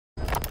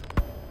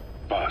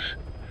boss.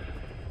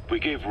 We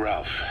gave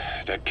Ralph,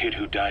 that kid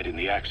who died in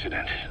the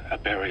accident, a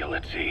burial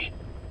at sea.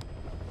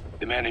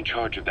 The man in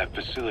charge of that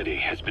facility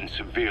has been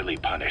severely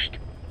punished.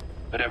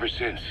 But ever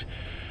since,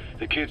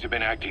 the kids have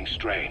been acting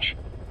strange.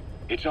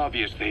 It's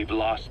obvious they've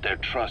lost their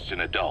trust in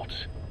adults.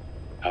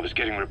 I was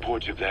getting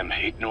reports of them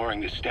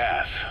ignoring the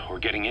staff, or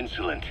getting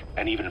insolent,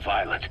 and even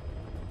violent.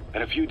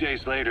 And a few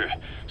days later,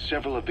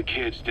 several of the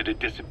kids did a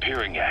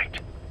disappearing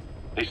act.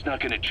 They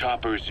snuck into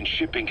choppers and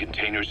shipping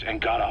containers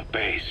and got off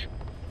base.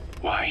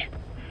 Why?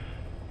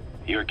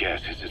 Your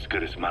guess is as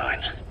good as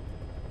mine.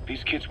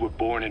 These kids were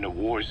born in a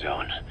war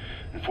zone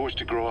and forced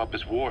to grow up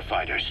as war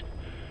fighters.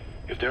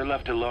 If they're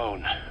left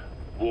alone,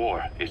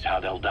 war is how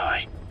they'll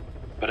die.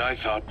 But I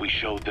thought we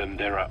showed them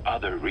there are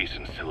other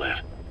reasons to live.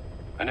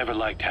 I never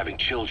liked having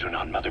children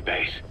on Mother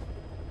Base.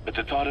 But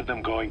the thought of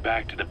them going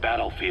back to the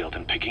battlefield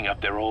and picking up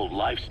their old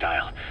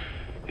lifestyle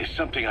is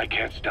something I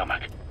can't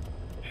stomach.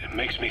 It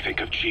makes me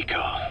think of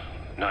Chico,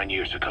 9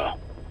 years ago.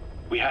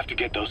 We have to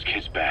get those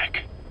kids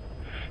back.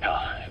 Hell,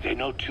 they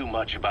know too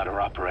much about our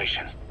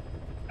operation.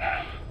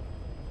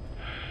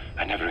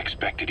 I never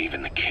expected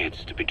even the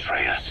kids to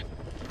betray us.